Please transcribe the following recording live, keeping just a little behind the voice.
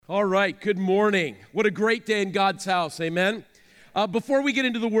All right, good morning. What a great day in God's house, amen? Before we get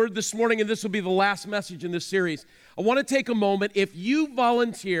into the Word this morning, and this will be the last message in this series, I want to take a moment. If you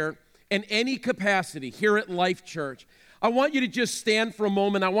volunteer in any capacity here at Life Church, I want you to just stand for a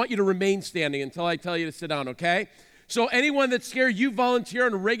moment. I want you to remain standing until I tell you to sit down, okay? So anyone that's here, you volunteer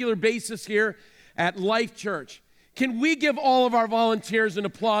on a regular basis here at Life Church. Can we give all of our volunteers an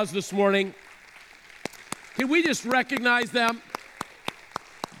applause this morning? Can we just recognize them?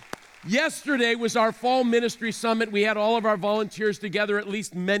 Yesterday was our fall ministry summit. We had all of our volunteers together, at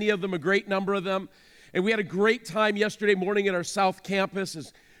least many of them, a great number of them. And we had a great time yesterday morning at our South Campus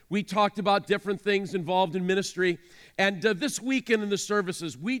as we talked about different things involved in ministry. And this weekend in the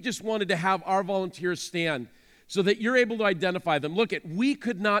services, we just wanted to have our volunteers stand so that you're able to identify them. Look, we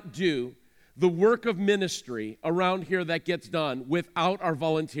could not do the work of ministry around here that gets done without our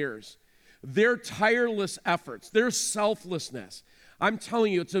volunteers. Their tireless efforts, their selflessness, I'm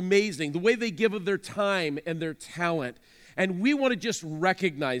telling you, it's amazing, the way they give of their time and their talent. And we want to just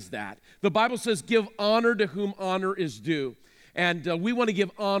recognize that. The Bible says, give honor to whom honor is due. And we want to give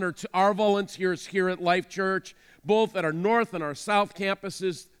honor to our volunteers here at Life Church, both at our North and our South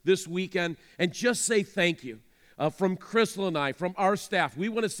campuses this weekend, and just say thank you. From Crystal and I, from our staff, we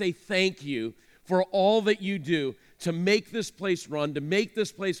want to say thank you for all that you do to make this place run, to make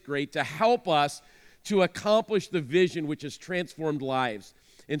this place great, to help us to accomplish the vision which has transformed lives.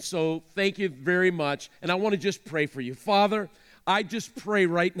 And so thank you very much. And I want to just pray for you. Father, I just pray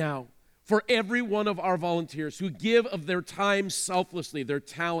right now for every one of our volunteers who give of their time selflessly, their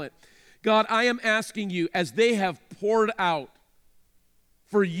talent. God, I am asking you, as they have poured out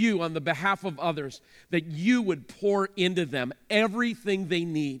for you on the behalf of others, that you would pour into them everything they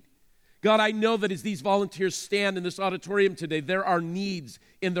need. God, I know that as these volunteers stand in this auditorium today, there are needs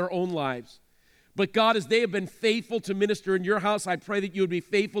in their own lives. But God, as they have been faithful to minister in your house, I pray that you would be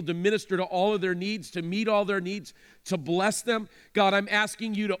faithful to minister to all of their needs, to meet all their needs, to bless them. God, I'm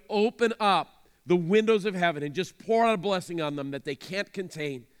asking you to open up the windows of heaven and just pour out a blessing on them that they can't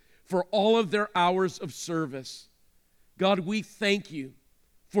contain for all of their hours of service. God, we thank you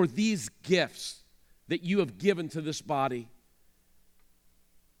for these gifts that you have given to this body.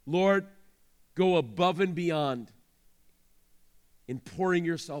 Lord, go above and beyond in pouring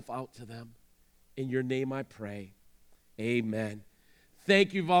yourself out to them. In your name I pray, amen.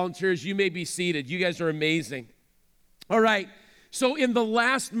 Thank you, volunteers. You may be seated. You guys are amazing. All right, so in the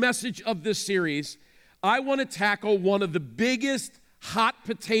last message of this series, I want to tackle one of the biggest hot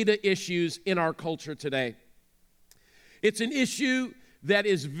potato issues in our culture today. It's an issue that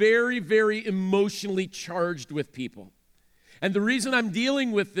is very, very emotionally charged with people. And the reason I'm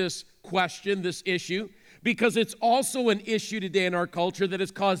dealing with this question, this issue, because it's also an issue today in our culture that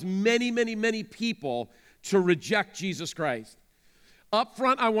has caused many, many, many people to reject Jesus Christ. Up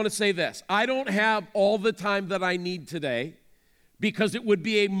front, I want to say this. I don't have all the time that I need today because it would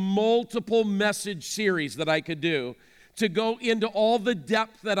be a multiple message series that I could do to go into all the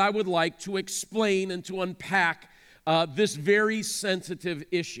depth that I would like to explain and to unpack this very sensitive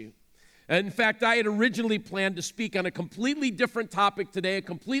issue. And in fact, I had originally planned to speak on a completely different topic today, a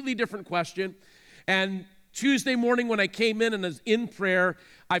completely different question. And Tuesday morning when I came in and was in prayer,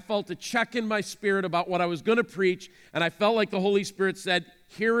 I felt a check in my spirit about what I was going to preach, and I felt like the Holy Spirit said,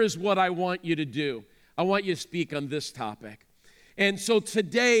 here is what I want you to do. I want you to speak on this topic. And so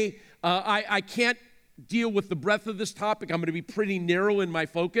today, I can't deal with the breadth of this topic. I'm going to be pretty narrow in my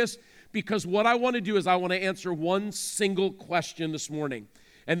focus because what I want to do is I want to answer one single question this morning.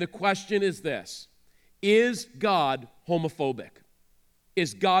 And the question is this: is God homophobic?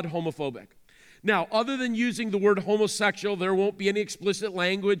 Is God homophobic? Now, other than using the word homosexual, there won't be any explicit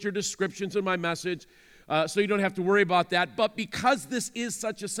language or descriptions in my message, so you don't have to worry about that. But because this is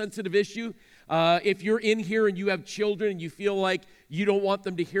such a sensitive issue, if you're in here and you have children and you feel like you don't want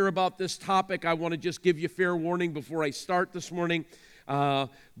them to hear about this topic, I want to just give you fair warning before I start this morning.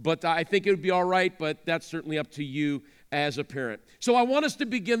 But I think it would be all right, but that's certainly up to you as a parent. So I want us to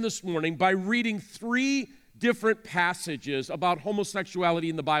begin this morning by reading three different passages about homosexuality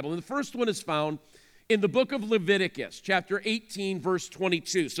in the Bible. And the first one is found in the book of Leviticus, chapter 18, verse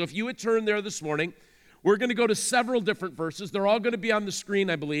 22. So if you would turn there this morning, we're going to go to several different verses. They're all going to be on the screen,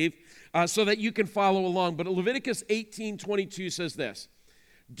 I believe, so that you can follow along. But Leviticus 18:22 says this: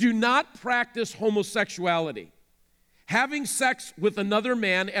 do not practice homosexuality. Having sex with another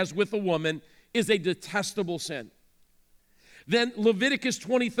man as with a woman is a detestable sin. Then Leviticus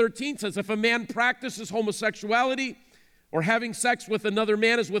 20:13 says, if a man practices homosexuality or having sex with another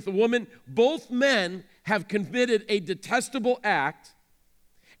man as with a woman, both men have committed a detestable act,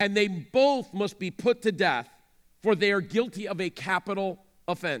 and they both must be put to death, for they are guilty of a capital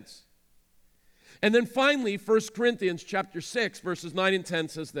offense. And then finally, 1 Corinthians chapter 6, verses 9 and 10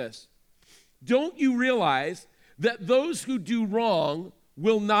 says this: don't you realize that those who do wrong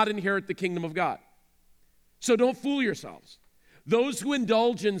will not inherit the kingdom of God? So don't fool yourselves. Those who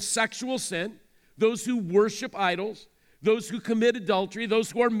indulge in sexual sin, those who worship idols, those who commit adultery,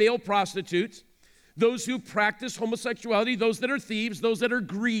 those who are male prostitutes, those who practice homosexuality, those that are thieves, those that are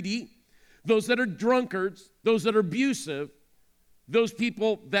greedy, those that are drunkards, those that are abusive, those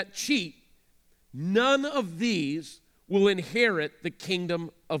people that cheat, none of these will inherit the kingdom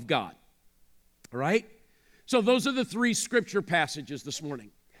of God. All right? So those are the three scripture passages this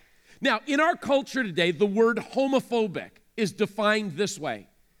morning. Now, in our culture today, the word homophobic is defined this way.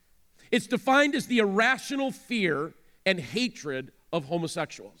 It's defined as the irrational fear and hatred of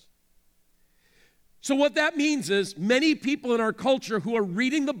homosexuals. So what that means is many people in our culture who are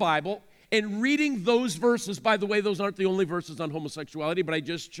reading the Bible and reading those verses, by the way, those aren't the only verses on homosexuality, but I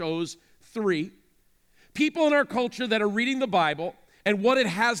just chose 3. People in our culture that are reading the Bible and what it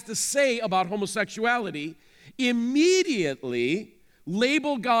has to say about homosexuality immediately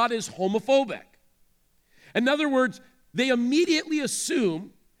label God as homophobic. In other words, they immediately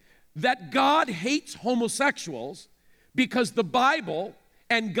assume that God hates homosexuals because the Bible,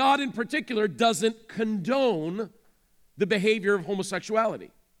 and God in particular, doesn't condone the behavior of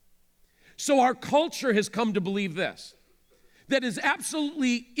homosexuality. So our culture has come to believe this, that it's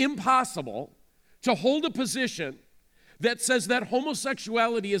absolutely impossible to hold a position that says that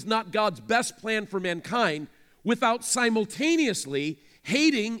homosexuality is not God's best plan for mankind without simultaneously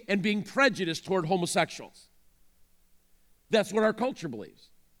hating and being prejudiced toward homosexuals. That's what our culture believes.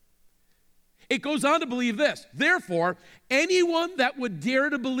 It goes on to believe this: therefore, anyone that would dare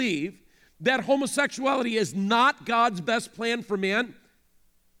to believe that homosexuality is not God's best plan for man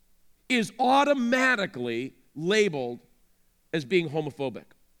is automatically labeled as being homophobic.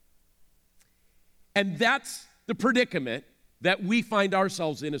 And that's the predicament that we find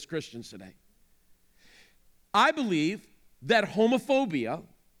ourselves in as Christians today. I believe that homophobia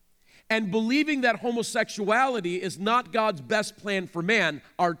and believing that homosexuality is not God's best plan for man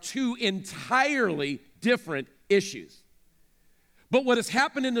are two entirely different issues. But what has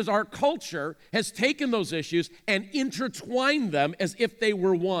happened is our culture has taken those issues and intertwined them as if they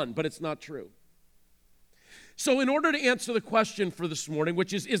were one, but it's not true. So in order to answer the question for this morning,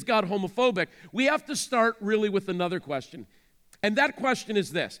 which is God homophobic, we have to start really with another question. And that question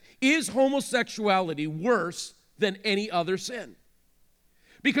is this: is homosexuality worse than any other sin?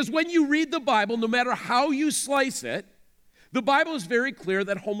 Because when you read the Bible, no matter how you slice it, the Bible is very clear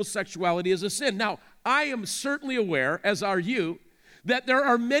that homosexuality is a sin. Now, I am certainly aware, as are you, that there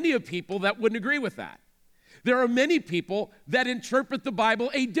are many of people that wouldn't agree with that. There are many people that interpret the Bible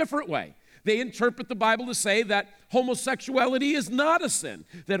a different way. They interpret the Bible to say that homosexuality is not a sin,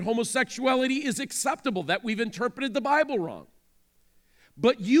 that homosexuality is acceptable, that we've interpreted the Bible wrong.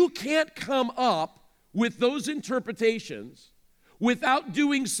 But you can't come up with those interpretations without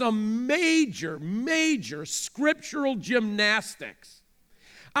doing some major scriptural gymnastics.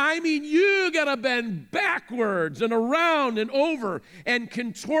 I mean, you gotta bend backwards and around and over and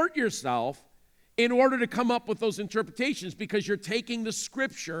contort yourself in order to come up with those interpretations because you're taking the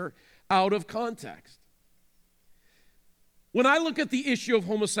scripture out of context. When I look at the issue of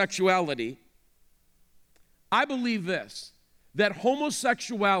homosexuality, I believe this, that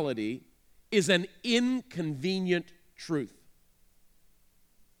homosexuality is an inconvenient truth.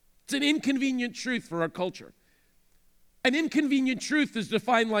 It's an inconvenient truth for our culture. An inconvenient truth is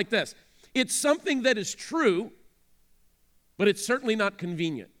defined like this: it's something that is true, but it's certainly not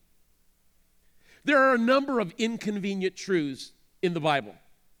convenient. There are a number of inconvenient truths in the Bible.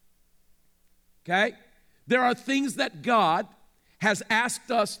 Okay? There are things that God has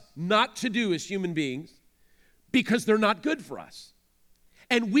asked us not to do as human beings because they're not good for us.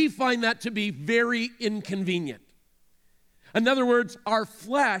 And we find that to be very inconvenient. In other words, our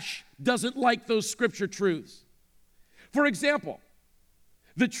flesh doesn't like those scripture truths. For example,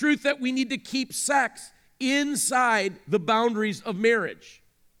 the truth that we need to keep sex inside the boundaries of marriage.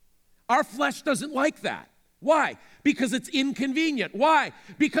 Our flesh doesn't like that. Why? Because it's inconvenient. Why?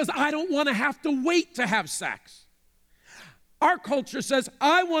 Because I don't want to have to wait to have sex. Our culture says,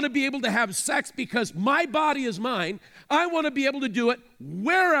 I want to be able to have sex because my body is mine. I want to be able to do it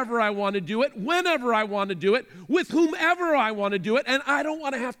wherever I want to do it, whenever I want to do it, with whomever I want to do it, and I don't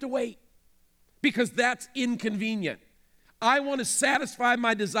want to have to wait because that's inconvenient. I want to satisfy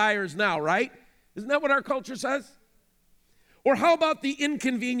my desires now, right? Isn't that what our culture says? Or how about the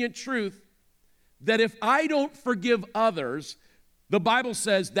inconvenient truth that if I don't forgive others, the Bible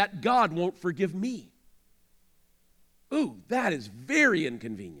says that God won't forgive me? Ooh, that is very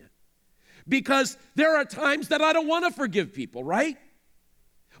inconvenient. Because there are times that I don't want to forgive people, right?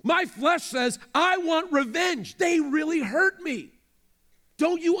 My flesh says, I want revenge. They really hurt me.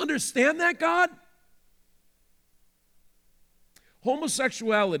 Don't you understand that, God?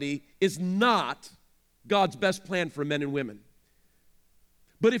 Homosexuality is not God's best plan for men and women.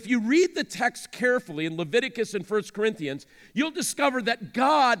 But if you read the text carefully in Leviticus and 1 Corinthians, you'll discover that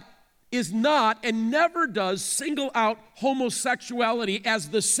God is not and never does single out homosexuality as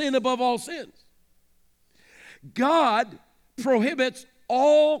the sin above all sins. God prohibits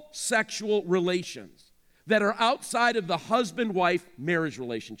all sexual relations that are outside of the husband-wife marriage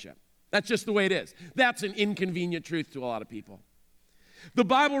relationship. That's just the way it is. That's an inconvenient truth to a lot of people. The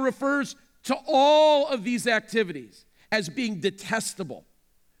Bible refers to all of these activities as being detestable,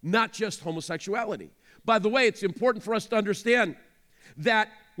 not just homosexuality. By the way, it's important for us to understand that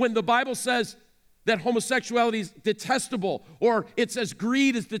when the Bible says that homosexuality is detestable, or it says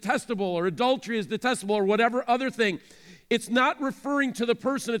greed is detestable, or adultery is detestable, or whatever other thing, it's not referring to the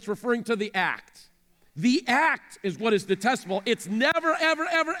person, it's referring to the act. The act is what is detestable. It's never, ever,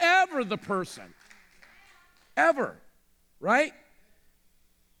 ever, ever the person. Ever. Right?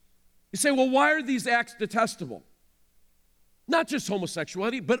 You say, well, why are these acts detestable? Not just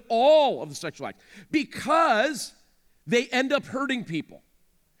homosexuality, but all of the sexual acts. Because they end up hurting people.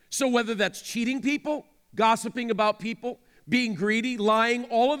 So whether that's cheating people, gossiping about people, being greedy, lying,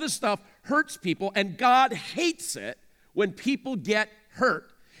 all of this stuff hurts people, and God hates it when people get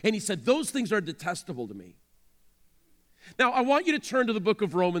hurt. And he said, those things are detestable to me. Now, I want you to turn to the book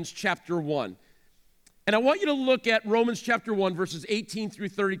of Romans chapter 1. And I want you to look at Romans chapter 1, verses 18 through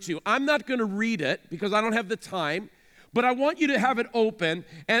 32. I'm not going to read it because I don't have the time, but I want you to have it open,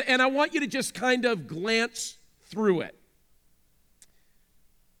 and I want you to just kind of glance through it.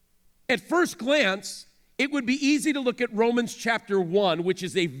 At first glance, it would be easy to look at Romans chapter 1, which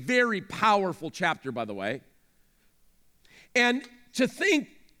is a very powerful chapter, by the way, and to think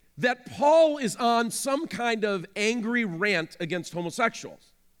that Paul is on some kind of angry rant against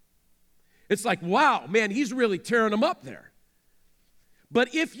homosexuals. It's like, wow, man, he's really tearing them up there.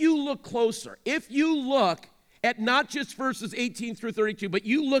 But if you look closer, if you look at not just verses 18 through 32, but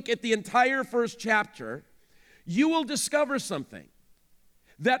you look at the entire first chapter, you will discover something.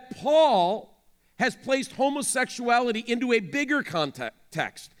 That Paul has placed homosexuality into a bigger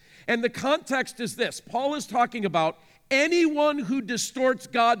context. And the context is this. Paul is talking about anyone who distorts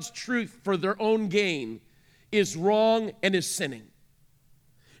God's truth for their own gain is wrong and is sinning.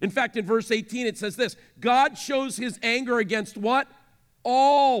 In fact, in verse 18, it says this: God shows his anger against what?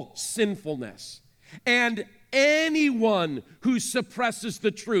 All sinfulness. And anyone who suppresses the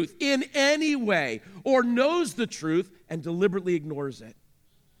truth in any way or knows the truth and deliberately ignores it.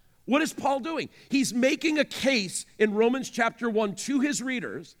 What is Paul doing? He's making a case in Romans chapter 1 to his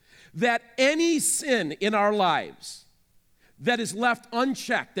readers that any sin in our lives that is left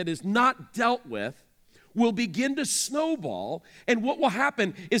unchecked, that is not dealt with, will begin to snowball, and what will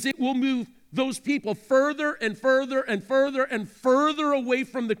happen is it will move those people further and further and further and further away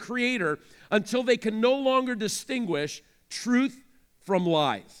from the Creator until they can no longer distinguish truth from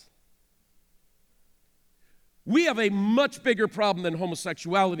lies. We have a much bigger problem than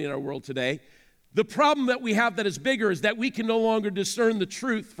homosexuality in our world today. The problem that we have that is bigger is that we can no longer discern the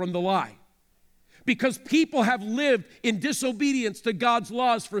truth from the lie. Because people have lived in disobedience to God's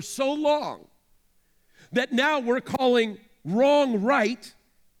laws for so long that now we're calling wrong right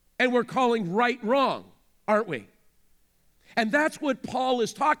and we're calling right wrong, aren't we? And that's what Paul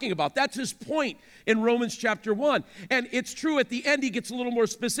is talking about. That's his point in Romans chapter 1. And it's true, at the end he gets a little more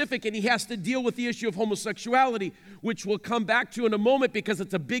specific and he has to deal with the issue of homosexuality, which we'll come back to in a moment because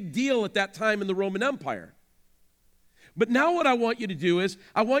it's a big deal at that time in the Roman Empire. But now what I want you to do is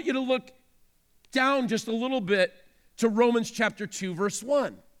I want you to look down just a little bit to Romans chapter 2, verse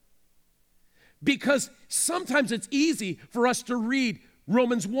 1. Because sometimes it's easy for us to read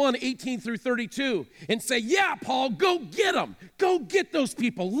Romans 1, 18 through 32, and say, yeah, Paul, go get them. Go get those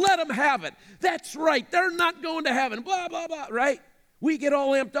people. Let them have it. That's right. They're not going to heaven. Blah, blah, blah, right? We get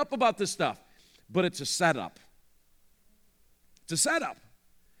all amped up about this stuff. But it's a setup. It's a setup.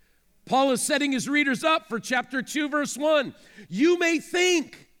 Paul is setting his readers up for chapter 2, verse 1. You may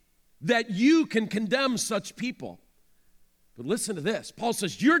think that you can condemn such people. But listen to this. Paul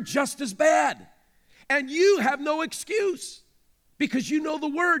says, you're just as bad. And you have no excuse. Because you know the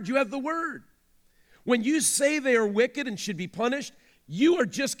word, you have the word. When you say they are wicked and should be punished, you are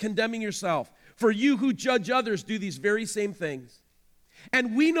just condemning yourself. For you who judge others do these very same things.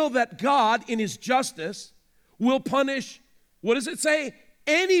 And we know that God, in his justice, will punish, what does it say?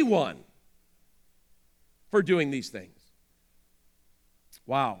 Anyone for doing these things.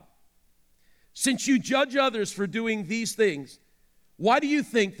 Wow. Since you judge others for doing these things, why do you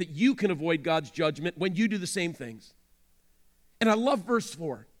think that you can avoid God's judgment when you do the same things? And I love verse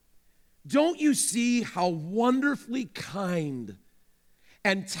 4. Don't you see how wonderfully kind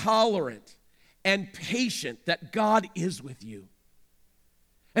and tolerant and patient that God is with you?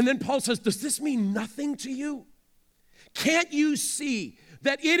 And then Paul says, does this mean nothing to you? Can't you see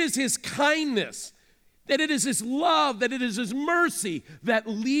that it is his kindness, that it is his love, that it is his mercy that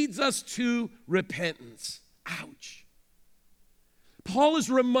leads us to repentance? Ouch. Paul is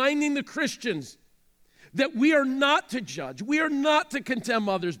reminding the Christians that we are not to judge, we are not to condemn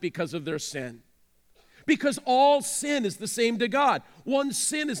others because of their sin. Because all sin is the same to God. One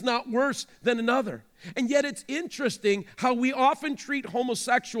sin is not worse than another. And yet it's interesting how we often treat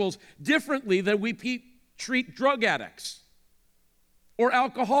homosexuals differently than we treat drug addicts or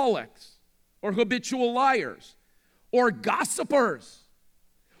alcoholics or habitual liars or gossipers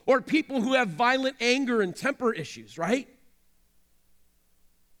or people who have violent anger and temper issues, right?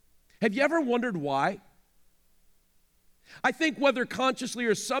 Have you ever wondered why? I think whether consciously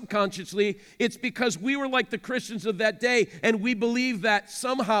or subconsciously, it's because we were like the Christians of that day, and we believe that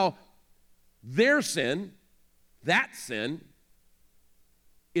somehow their sin, that sin,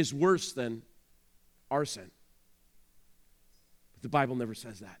 is worse than our sin. But the Bible never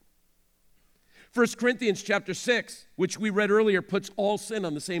says that. 1 Corinthians chapter 6, which we read earlier, puts all sin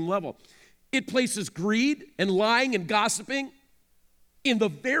on the same level. It places greed and lying and gossiping in the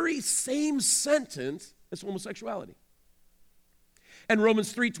very same sentence as homosexuality. And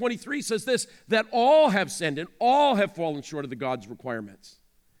Romans 3:23 says this, that all have sinned and all have fallen short of the God's requirements.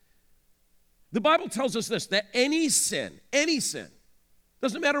 The Bible tells us this, that any sin,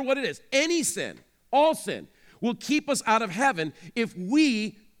 doesn't matter what it is, any sin, all sin, will keep us out of heaven if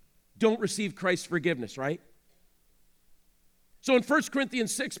we don't receive Christ's forgiveness, right? So in 1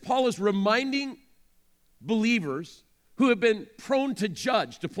 Corinthians 6, Paul is reminding believers who have been prone to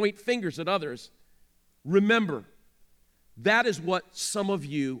judge, to point fingers at others, remember, that is what some of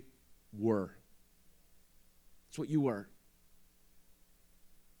you were. That's what you were.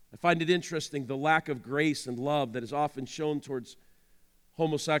 I find it interesting, the lack of grace and love that is often shown towards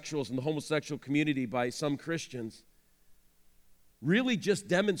homosexuals and the homosexual community by some Christians really just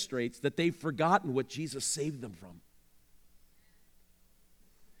demonstrates that they've forgotten what Jesus saved them from.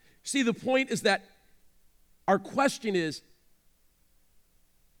 See, the point is that our question is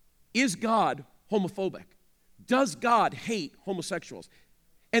God homophobic? Does God hate homosexuals?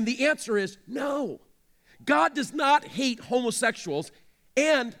 And the answer is no. God does not hate homosexuals,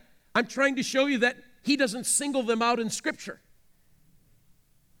 and I'm trying to show you that he doesn't single them out in Scripture.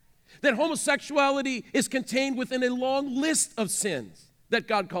 That homosexuality is contained within a long list of sins that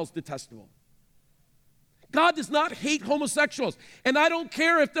God calls detestable. God does not hate homosexuals, and I don't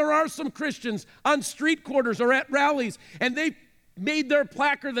care if there are some Christians on street corners or at rallies, and they made their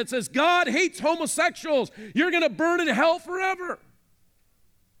placard that says, God hates homosexuals. You're going to burn in hell forever.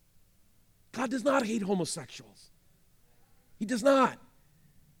 God does not hate homosexuals. He does not.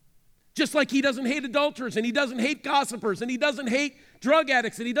 Just like he doesn't hate adulterers, and he doesn't hate gossipers, and he doesn't hate drug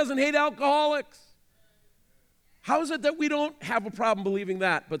addicts, and he doesn't hate alcoholics. How is it that we don't have a problem believing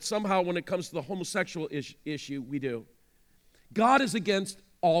that, but somehow when it comes to the homosexual issue, we do? God is against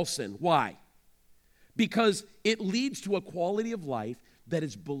all sin. Why? Because it leads to a quality of life that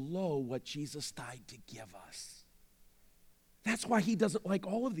is below what Jesus died to give us. That's why he doesn't like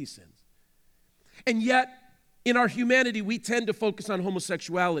all of these sins. And yet, in our humanity, we tend to focus on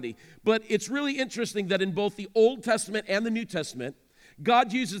homosexuality. But it's really interesting that in both the Old Testament and the New Testament,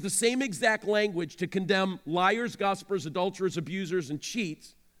 God uses the same exact language to condemn liars, gossipers, adulterers, abusers, and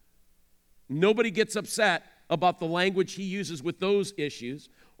cheats. Nobody gets upset about the language he uses with those issues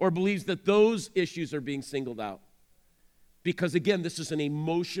or believes that those issues are being singled out. Because again, this is an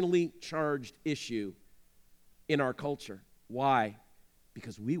emotionally charged issue in our culture. Why?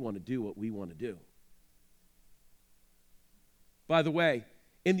 Because we want to do what we want to do. By the way,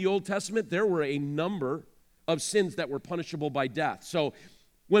 in the Old Testament, there were a number of sins that were punishable by death. So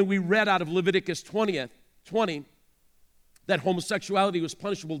when we read out of Leviticus 20, that homosexuality was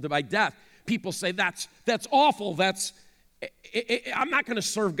punishable by death, people say, that's awful, I'm not going to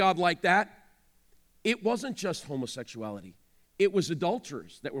serve God like that. It wasn't just homosexuality. It was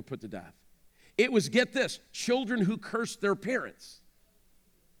adulterers that were put to death. It was, get this, children who cursed their parents.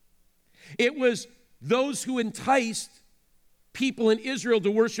 It was those who enticed people in Israel to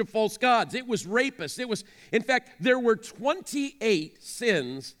worship false gods. It was rapists. In fact, there were 28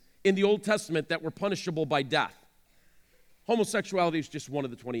 sins in the Old Testament that were punishable by death. Homosexuality is just one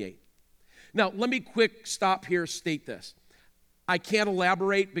of the 28. Now, let me quick stop here, state this. I can't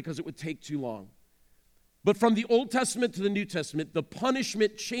elaborate because it would take too long. But from the Old Testament to the New Testament, the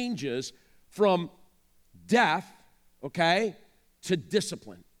punishment changes from death, okay, to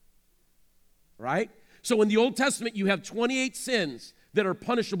discipline, right? So in the Old Testament, you have 28 sins that are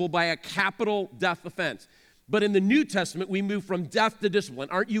punishable by a capital death offense. But in the New Testament, we move from death to discipline.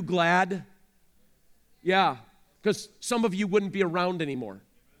 Aren't you glad? Yeah, because some of you wouldn't be around anymore.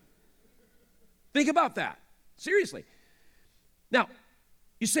 Think about that. Seriously. Now,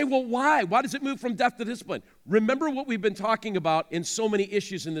 you say, well, why? Why does it move from death to discipline? Remember what we've been talking about in so many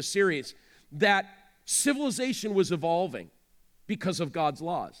issues in this series, that civilization was evolving because of God's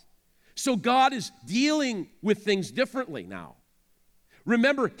laws. So God is dealing with things differently now.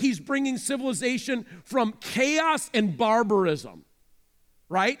 Remember, he's bringing civilization from chaos and barbarism,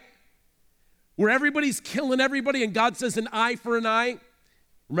 right? Where everybody's killing everybody and God says an eye for an eye.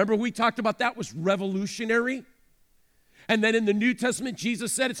 Remember we talked about that was revolutionary? And then in the New Testament,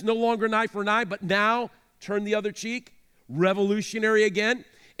 Jesus said it's no longer an eye for an eye, but now turn the other cheek. Revolutionary again.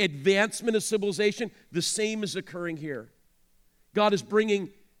 Advancement of civilization. The same is occurring here. God is bringing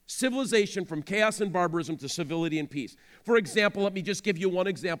civilization from chaos and barbarism to civility and peace. For example, let me just give you one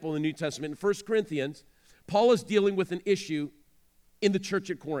example in the New Testament. In 1 Corinthians, Paul is dealing with an issue in the church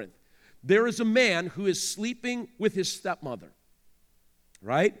at Corinth. There is a man who is sleeping with his stepmother,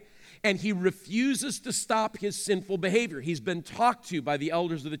 right? And he refuses to stop his sinful behavior. He's been talked to by the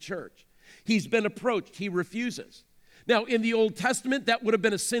elders of the church. He's been approached. He refuses. Now, in the Old Testament, that would have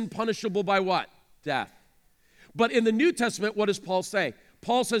been a sin punishable by what? Death. But in the New Testament, what does Paul say?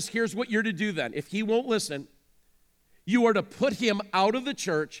 Paul says, here's what you're to do then. If he won't listen, you are to put him out of the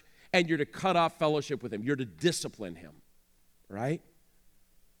church and you're to cut off fellowship with him. You're to discipline him, right?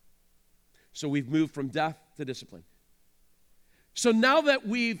 So we've moved from death to discipline. So now that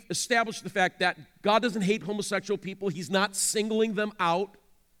we've established the fact that God doesn't hate homosexual people, he's not singling them out,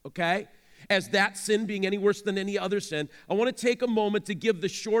 okay, as that sin being any worse than any other sin, I want to take a moment to give the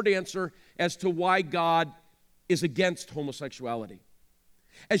short answer as to why God is against homosexuality.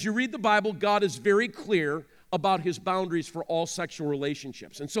 As you read the Bible, God is very clear about his boundaries for all sexual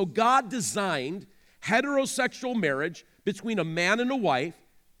relationships. And so God designed heterosexual marriage between a man and a wife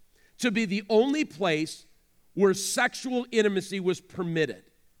to be the only place where sexual intimacy was permitted,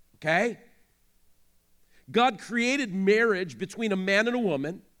 okay? God created marriage between a man and a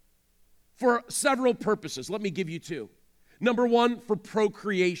woman for several purposes. Let me give you two. Number one, for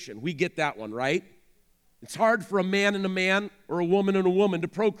procreation. We get that one, right? It's hard for a man and a man or a woman and a woman to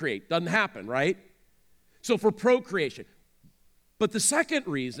procreate. Doesn't happen, right? So for procreation. But the second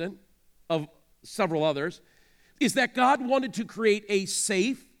reason, of several others, is that God wanted to create a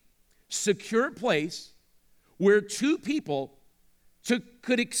safe, secure place where two people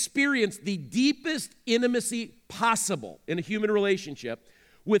could experience the deepest intimacy possible in a human relationship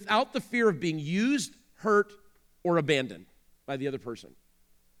without the fear of being used, hurt, or abandoned by the other person.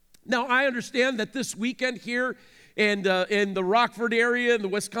 Now, I understand that this weekend here and in the Rockford area, in the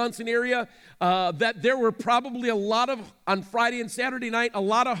Wisconsin area, that there were probably on Friday and Saturday night, a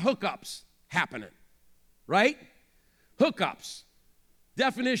lot of hookups happening, right? Hookups.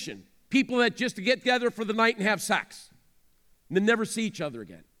 Definition, people that just get together for the night and have sex and then never see each other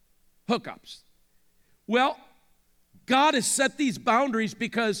again. Hookups. Well, God has set these boundaries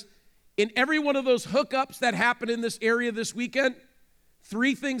because in every one of those hookups that happened in this area this weekend,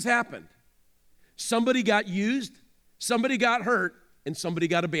 three things happened. Somebody got used, somebody got hurt, and somebody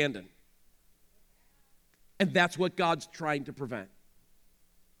got abandoned. And that's what God's trying to prevent.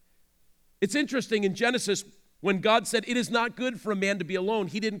 It's interesting, in Genesis, when God said, it is not good for a man to be alone,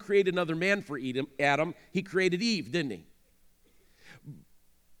 he didn't create another man for Adam, he created Eve, didn't he?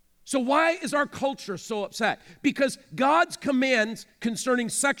 So why is our culture so upset? Because God's commands concerning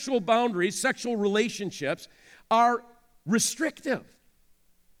sexual boundaries, sexual relationships, are restrictive.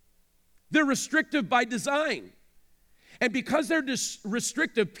 They're restrictive by design. And because they're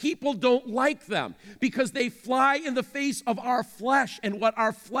restrictive, people don't like them because they fly in the face of our flesh and what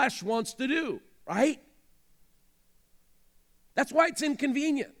our flesh wants to do, right? That's why it's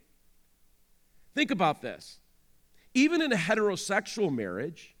inconvenient. Think about this. Even in a heterosexual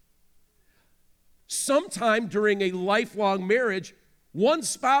marriage, sometime during a lifelong marriage, one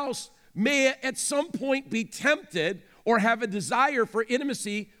spouse may at some point be tempted or have a desire for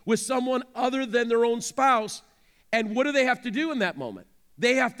intimacy with someone other than their own spouse. And what do they have to do in that moment?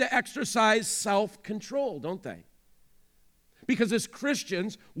 They have to exercise self-control, don't they? Because as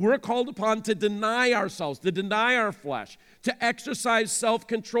Christians, we're called upon to deny ourselves, to deny our flesh, to exercise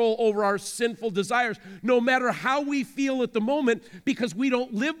self-control over our sinful desires, no matter how we feel at the moment, because we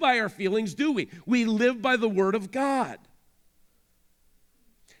don't live by our feelings, do we? We live by the Word of God.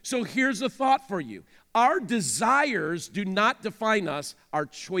 So here's a thought for you. Our desires do not define us, our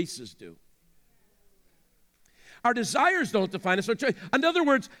choices do. Our desires don't define us, our choices. In other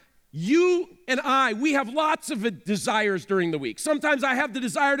words, you and I, we have lots of desires during the week. Sometimes I have the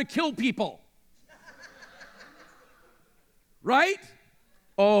desire to kill people. Right?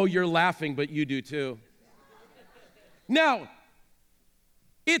 Oh, you're laughing, but you do too. Now,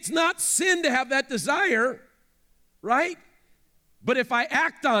 it's not sin to have that desire, right? But if I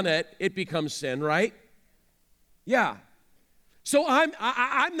act on it, it becomes sin, right? Yeah. So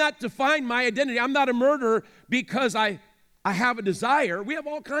I'm not defined my identity. I'm not a murderer because I have a desire. We have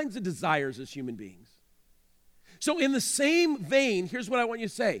all kinds of desires as human beings. So in the same vein, here's what I want you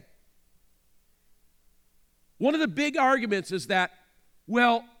to say. One of the big arguments is that,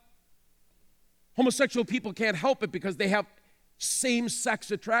 well, homosexual people can't help it because they have same-sex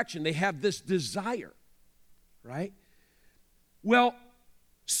attraction. They have this desire, right? Well,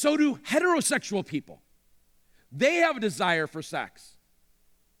 so do heterosexual people. They have a desire for sex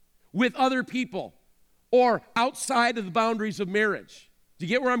with other people or outside of the boundaries of marriage. Do you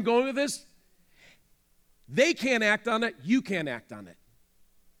get where I'm going with this? They can't act on it. You can't act on it,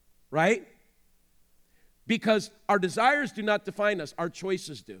 right? Because our desires do not define us. Our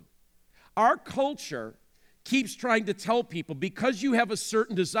choices do. Our culture keeps trying to tell people because you have a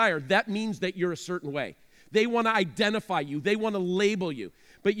certain desire, that means that you're a certain way. They want to identify you. They want to label you.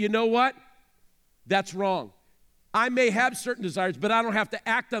 But you know what? That's wrong. I may have certain desires, but I don't have to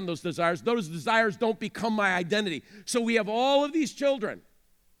act on those desires. Those desires don't become my identity. So we have all of these children.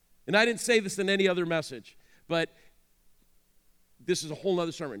 And I didn't say this in any other message, but this is a whole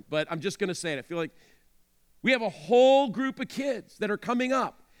other sermon. But I'm just going to say it. I feel like we have a whole group of kids that are coming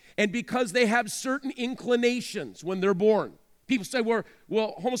up. And because they have certain inclinations when they're born, people say, well,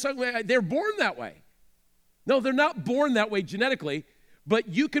 homosexual, they're born that way. No, they're not born that way genetically, but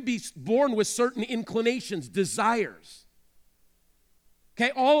you could be born with certain inclinations, desires.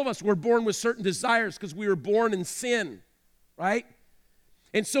 Okay, all of us were born with certain desires because we were born in sin, right?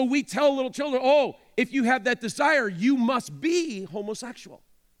 And so we tell little children, oh, if you have that desire, you must be homosexual.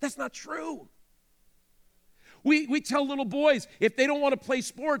 That's not true. We tell little boys, if they don't want to play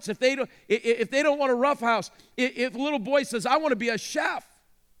sports, if they don't want to roughhouse, if a little boy says, I want to be a chef,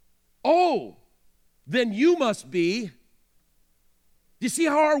 oh, then you must be. Do you see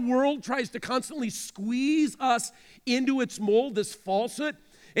how our world tries to constantly squeeze us into its mold, this falsehood?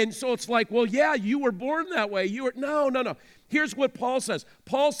 And so it's like, well, yeah, you were born that way. No. Here's what Paul says.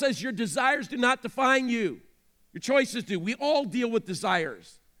 Paul says your desires do not define you. Your choices do. We all deal with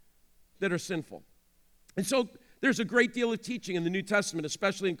desires that are sinful. And so there's a great deal of teaching in the New Testament,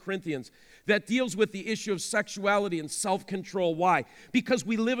 especially in Corinthians, that deals with the issue of sexuality and self-control. Why? Because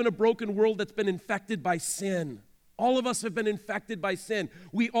we live in a broken world that's been infected by sin. All of us have been infected by sin.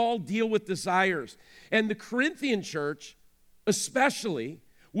 We all deal with desires. And the Corinthian church, especially,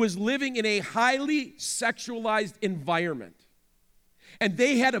 was living in a highly sexualized environment. And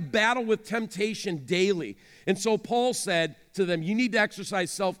they had a battle with temptation daily. And so Paul said to them, you need to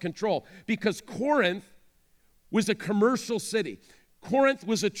exercise self-control because Corinth was a commercial city. Corinth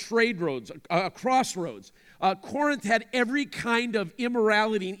was a trade roads, a crossroads. Corinth had every kind of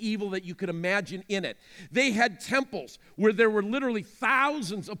immorality and evil that you could imagine in it. They had temples where there were literally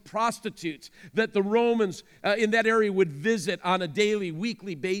thousands of prostitutes that the Romans in that area would visit on a daily,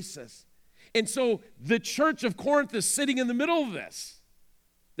 weekly basis. And so the church of Corinth is sitting in the middle of this.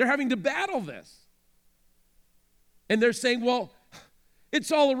 They're having to battle this. And they're saying, well,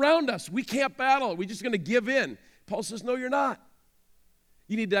 it's all around us. We can't battle it. We're just going to give in. Paul says, no, you're not.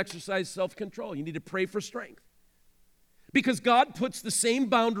 You need to exercise self-control. You need to pray for strength. Because God puts the same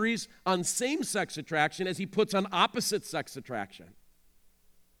boundaries on same-sex attraction as he puts on opposite-sex attraction.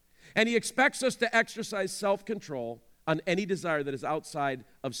 And he expects us to exercise self-control on any desire that is outside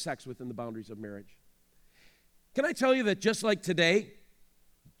of sex within the boundaries of marriage. Can I tell you that just like today,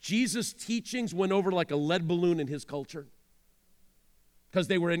 Jesus' teachings went over like a lead balloon in his culture? Because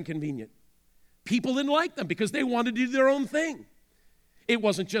they were inconvenient. People didn't like them because they wanted to do their own thing. It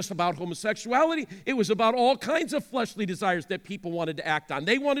wasn't just about homosexuality. It was about all kinds of fleshly desires that people wanted to act on.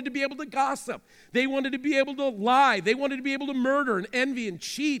 They wanted to be able to gossip. They wanted to be able to lie. They wanted to be able to murder and envy and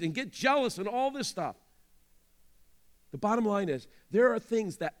cheat and get jealous and all this stuff. The bottom line is there are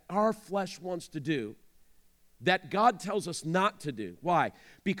things that our flesh wants to do that God tells us not to do. Why?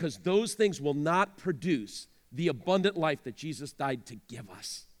 Because those things will not produce the abundant life that Jesus died to give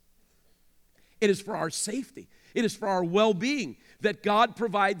us. It is for our safety. It is for our well-being that God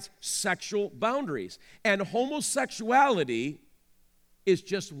provides sexual boundaries. And homosexuality is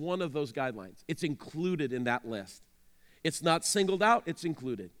just one of those guidelines. It's included in that list. It's not singled out, it's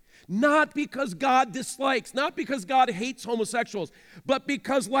included. Not because God dislikes, not because God hates homosexuals, but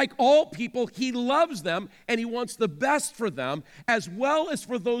because, like all people, he loves them and he wants the best for them, as well as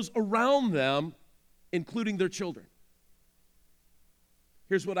for those around them, including their children.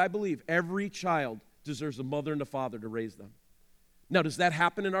 Here's what I believe. Every child deserves a mother and a father to raise them. Now, does that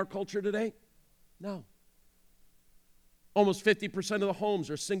happen in our culture today? No. Almost 50% of the homes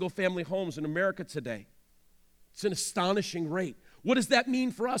are single-family homes in America today. It's an astonishing rate. What does that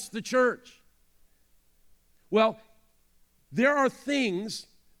mean for us, the church? Well, there are things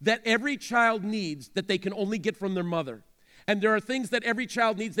that every child needs that they can only get from their mother. And there are things that every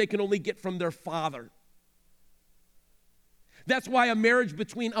child needs they can only get from their father. That's why a marriage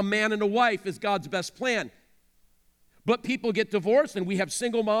between a man and a wife is God's best plan. But people get divorced and we have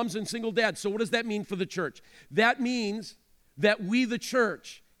single moms and single dads. So what does that mean for the church? That means that we, the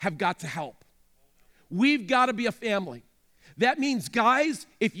church, have got to help. We've got to be a family. That means, guys,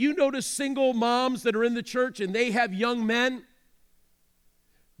 if you notice single moms that are in the church and they have young men,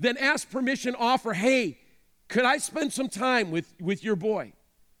 then ask permission, offer, hey, could I spend some time with your boy?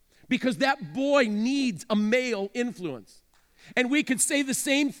 Because that boy needs a male influence. And we could say the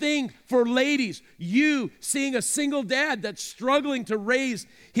same thing for ladies. You seeing a single dad that's struggling to raise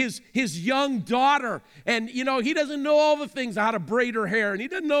his young daughter, and he doesn't know all the things, how to braid her hair, and he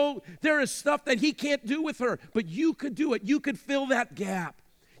doesn't know there is stuff that he can't do with her, but you could do it. You could fill that gap.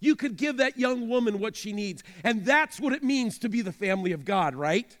 You could give that young woman what she needs. And that's what it means to be the family of God,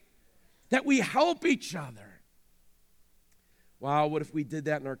 right? That we help each other. Wow, what if we did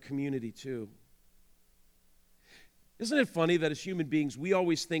that in our community too? Isn't it funny that as human beings, we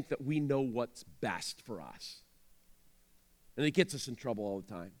always think that we know what's best for us? And it gets us in trouble all the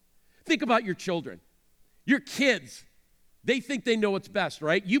time. Think about your children. Your kids, they think they know what's best,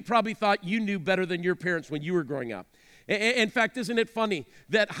 right? You probably thought you knew better than your parents when you were growing up. In fact, isn't it funny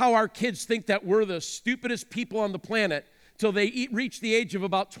that how our kids think that we're the stupidest people on the planet till they reach the age of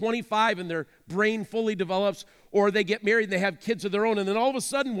about 25 and their brain fully develops, or they get married and they have kids of their own, and then all of a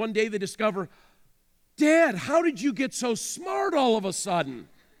sudden one day they discover, Dad, how did you get so smart all of a sudden?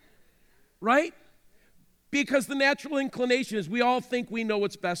 Right? Because the natural inclination is we all think we know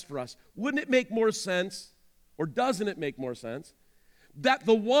what's best for us. Wouldn't it make more sense, or doesn't it make more sense, that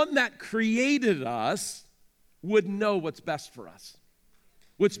the one that created us would know what's best for us,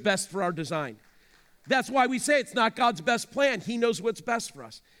 what's best for our design? That's why we say it's not God's best plan. He knows what's best for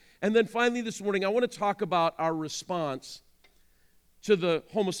us. And then finally this morning, I want to talk about our response to the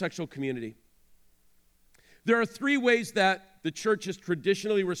homosexual community. There are three ways that the church has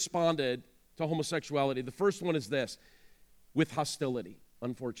traditionally responded to homosexuality. The first one is this, with hostility,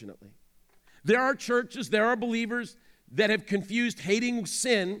 unfortunately. There are churches, there are believers that have confused hating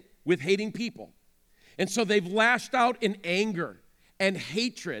sin with hating people. And so they've lashed out in anger and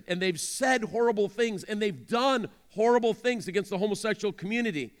hatred, and they've said horrible things, and they've done horrible things against the homosexual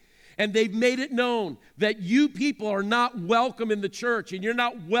community. And they've made it known that you people are not welcome in the church and you're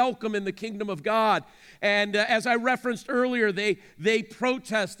not welcome in the kingdom of God. And as I referenced earlier, they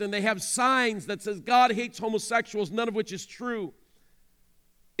protest and they have signs that says God hates homosexuals, none of which is true.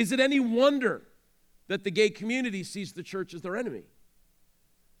 Is it any wonder that the gay community sees the church as their enemy?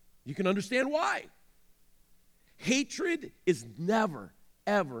 You can understand why. Hatred is never,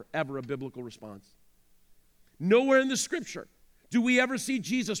 ever, ever a biblical response. Nowhere in the scripture do we ever see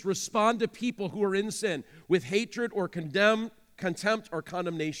Jesus respond to people who are in sin with hatred or contempt or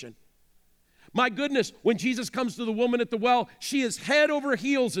condemnation? My goodness, when Jesus comes to the woman at the well, she is head over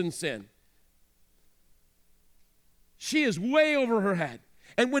heels in sin. She is way over her head.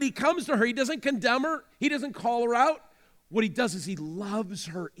 And when he comes to her, he doesn't condemn her. He doesn't call her out. What he does is he loves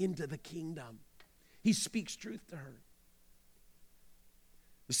her into the kingdom. He speaks truth to her.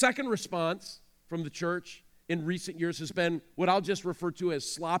 The second response from the church in recent years has been what I'll just refer to as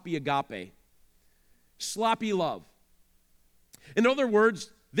sloppy agape, sloppy love. In other words,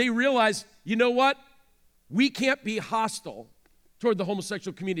 they realize, you know what? We can't be hostile toward the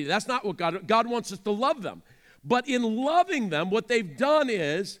homosexual community. That's not what God wants us to love them. But in loving them, what they've done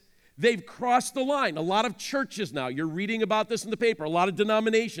is they've crossed the line. A lot of churches now, you're reading about this in the paper, a lot of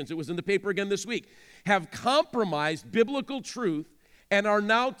denominations, it was in the paper again this week, have compromised biblical truth and are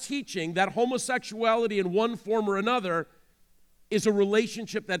now teaching that homosexuality in one form or another is a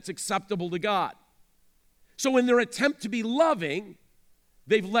relationship that's acceptable to God. So in their attempt to be loving,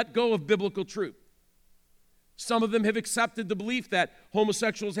 they've let go of biblical truth. Some of them have accepted the belief that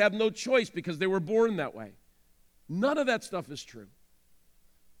homosexuals have no choice because they were born that way. None of that stuff is true.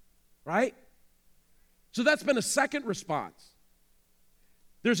 Right? So that's been a second response.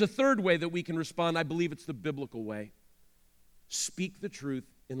 There's a third way that we can respond. I believe it's the biblical way. Speak the truth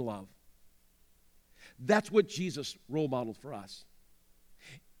in love. That's what Jesus role modeled for us.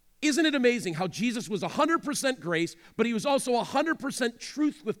 Isn't it amazing how Jesus was 100% grace, but he was also 100%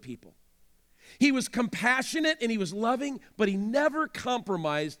 truth with people? He was compassionate and he was loving, but he never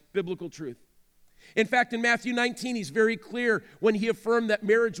compromised biblical truth. In fact, in Matthew 19, he's very clear when he affirmed that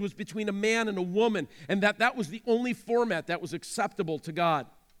marriage was between a man and a woman, and that was the only format that was acceptable to God.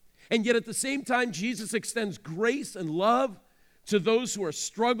 And yet at the same time, Jesus extends grace and love to those who are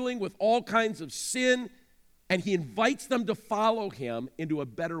struggling with all kinds of sin, and he invites them to follow him into a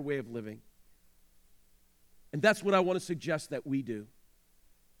better way of living. And that's what I want to suggest that we do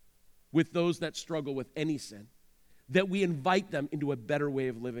with those that struggle with any sin, that we invite them into a better way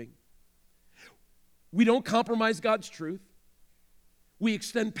of living. We don't compromise God's truth. We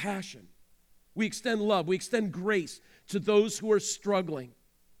extend passion. We extend love. We extend grace to those who are struggling.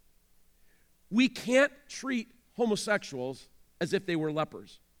 We can't treat homosexuals as if they were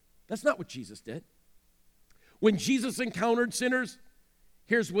lepers. That's not what Jesus did. When Jesus encountered sinners,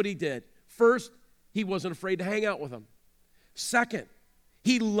 here's what he did. First, he wasn't afraid to hang out with them. Second,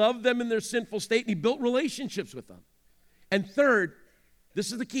 he loved them in their sinful state and he built relationships with them. And third,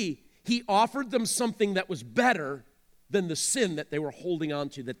 this is the key, he offered them something that was better than the sin that they were holding on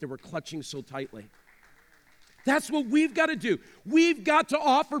to, that they were clutching so tightly. That's what we've got to do. We've got to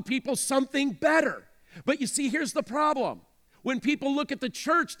offer people something better. But you see, here's the problem. When people look at the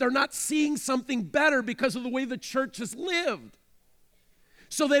church, they're not seeing something better because of the way the church has lived.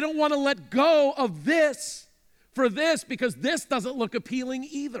 So they don't want to let go of this for this because this doesn't look appealing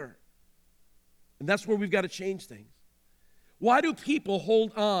either. And that's where we've got to change things. Why do people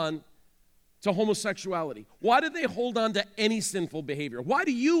hold on to homosexuality? Why do they hold on to any sinful behavior? Why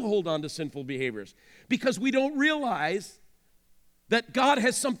do you hold on to sinful behaviors? Because we don't realize that God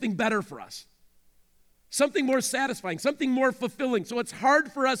has something better for us. Something more satisfying, something more fulfilling. So it's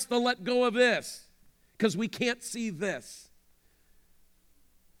hard for us to let go of this because we can't see this.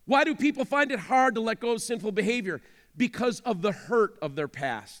 Why do people find it hard to let go of sinful behavior? Because of the hurt of their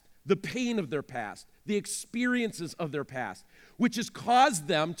past, the pain of their past, the experiences of their past, which has caused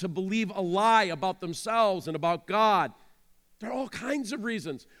them to believe a lie about themselves and about God. There are all kinds of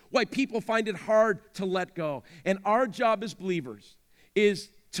reasons why people find it hard to let go. And our job as believers is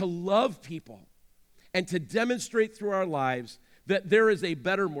to love people and to demonstrate through our lives that there is a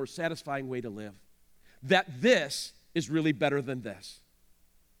better, more satisfying way to live. That this is really better than this.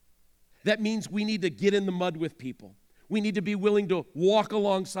 That means we need to get in the mud with people. We need to be willing to walk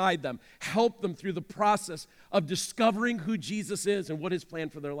alongside them, help them through the process of discovering who Jesus is and what his plan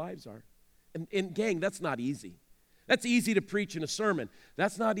for their lives are. And gang, that's not easy. That's easy to preach in a sermon.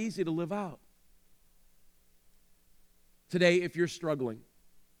 That's not easy to live out. Today, if you're struggling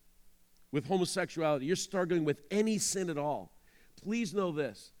with homosexuality, you're struggling with any sin at all, please know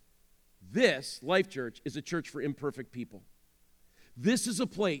this. This, Life Church, is a church for imperfect people. This is a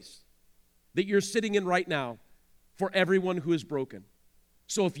place that you're sitting in right now for everyone who is broken.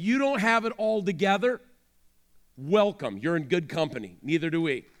 So if you don't have it all together, welcome. You're in good company. Neither do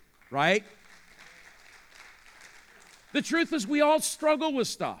we, right? The truth is we all struggle with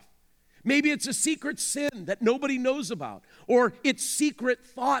stuff. Maybe it's a secret sin that nobody knows about, or it's secret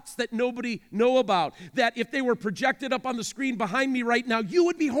thoughts that nobody know about, that if they were projected up on the screen behind me right now, you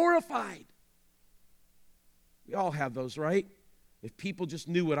would be horrified. We all have those, right? If people just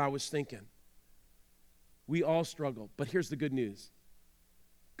knew what I was thinking. We all struggle, but here's the good news.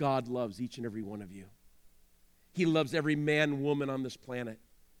 God loves each and every one of you. He loves every man and woman on this planet.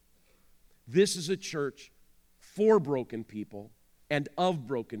 This is a church for broken people and of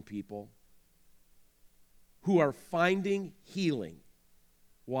broken people who are finding healing.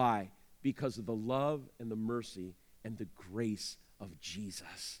 Why? Because of the love and the mercy and the grace of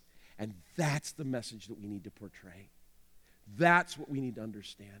Jesus. And that's the message that we need to portray. That's what we need to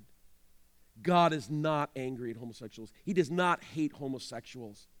understand. God is not angry at homosexuals. He does not hate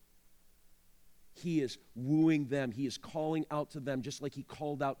homosexuals. He is wooing them. He is calling out to them just like he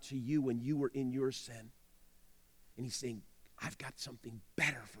called out to you when you were in your sin. And he's saying, I've got something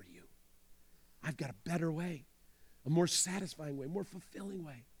better for you. I've got a better way, a more satisfying way, more fulfilling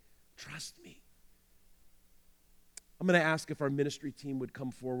way. Trust me. I'm going to ask if our ministry team would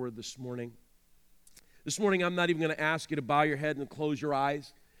come forward this morning. This morning, I'm not even going to ask you to bow your head and close your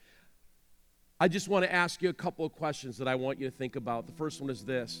eyes. I just want to ask you a couple of questions that I want you to think about. The first one is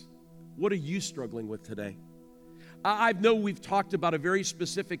this. What are you struggling with today? I know we've talked about a very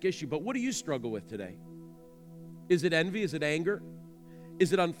specific issue, but what do you struggle with today? Is it envy? Is it anger?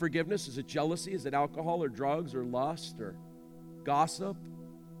 Is it unforgiveness? Is it jealousy? Is it alcohol or drugs or lust or gossip?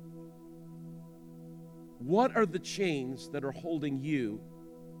 What are the chains that are holding you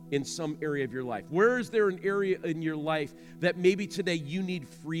in some area of your life? Where is there an area in your life that maybe today you need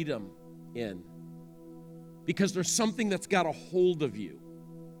freedom in? Because there's something that's got a hold of you.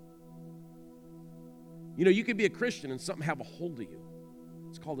 You know, you could be a Christian and something have a hold of you.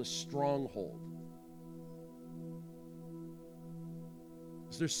 It's called a stronghold.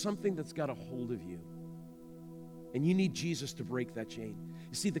 So there's something that's got a hold of you. And you need Jesus to break that chain.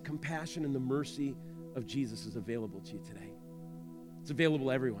 You see, the compassion and the mercy of Jesus is available to you today. It's available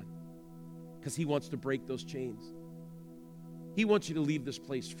to everyone because he wants to break those chains. He wants you to leave this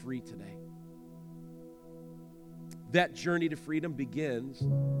place free today. That journey to freedom begins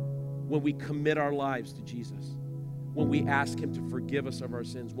when we commit our lives to Jesus, when we ask him to forgive us of our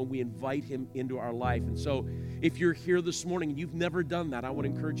sins, when we invite him into our life. And so if you're here this morning and you've never done that, I want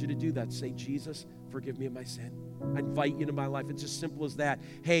to encourage you to do that. Say, Jesus, forgive me of my sin. I invite you into my life. It's as simple as that.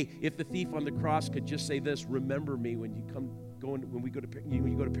 Hey, if the thief on the cross could just say this, remember me when you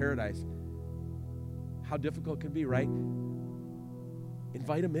when you go to paradise. How difficult it can be, right?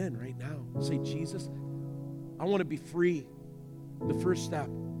 Invite him in right now. Say, Jesus, I want to be free. The first step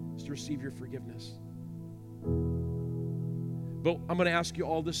is to receive your forgiveness. But I'm going to ask you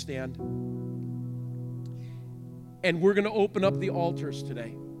all to stand. And we're going to open up the altars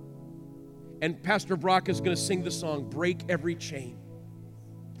today. And Pastor Brock is going to sing the song, Break Every Chain.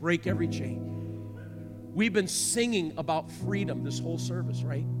 Break every chain. We've been singing about freedom this whole service,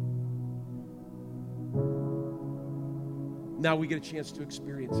 right? Now we get a chance to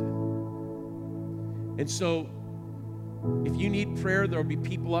experience it. And so, if you need prayer, there will be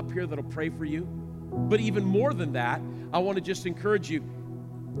people up here that will pray for you. But even more than that, I want to just encourage you,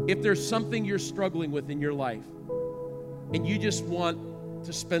 if there's something you're struggling with in your life, and you just want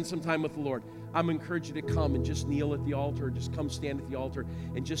to spend some time with the Lord, I'm encouraging you to come and just kneel at the altar, just come stand at the altar,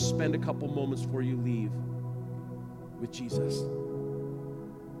 and just spend a couple moments before you leave with Jesus.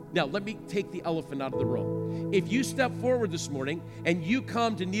 Now, let me take the elephant out of the room. If you step forward this morning and you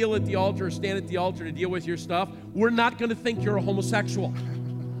come to kneel at the altar or stand at the altar to deal with your stuff, we're not going to think you're a homosexual.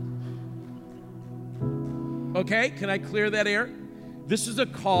 Okay? Can I clear that air? This is a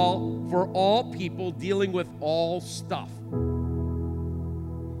call for all people dealing with all stuff.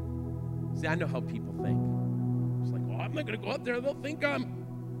 See, I know how people think. It's like, well, I'm not going to go out there. They'll think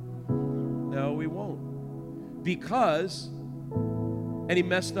I'm... No, we won't. Because... Any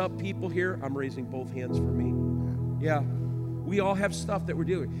messed up people here? I'm raising both hands for me. Yeah. We all have stuff that we're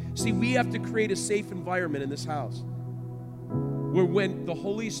doing. See, we have to create a safe environment in this house where when the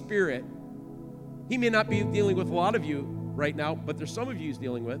Holy Spirit, he may not be dealing with a lot of you right now, but there's some of you he's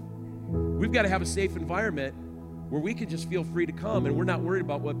dealing with. We've got to have a safe environment where we can just feel free to come and we're not worried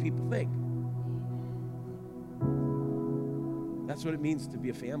about what people think. That's what it means to be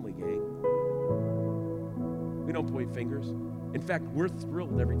a family, gang. We don't point fingers. In fact, we're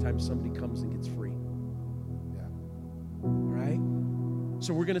thrilled every time somebody comes and gets free. Yeah. All right?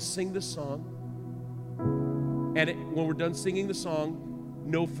 So we're going to sing this song. And when we're done singing the song,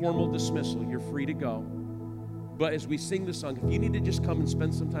 no formal dismissal. You're free to go. But as we sing the song, if you need to just come and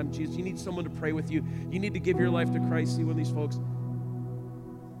spend some time with Jesus, you need someone to pray with you, you need to give your life to Christ, see one of these folks,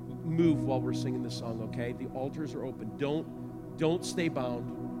 move while we're singing the song, okay? The altars are open. Don't stay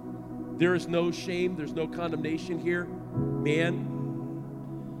bound. There is no shame. There's no condemnation here. Man,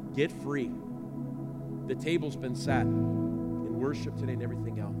 get free. The table's been set in worship today and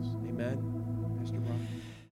everything else. Amen. Pastor Brock.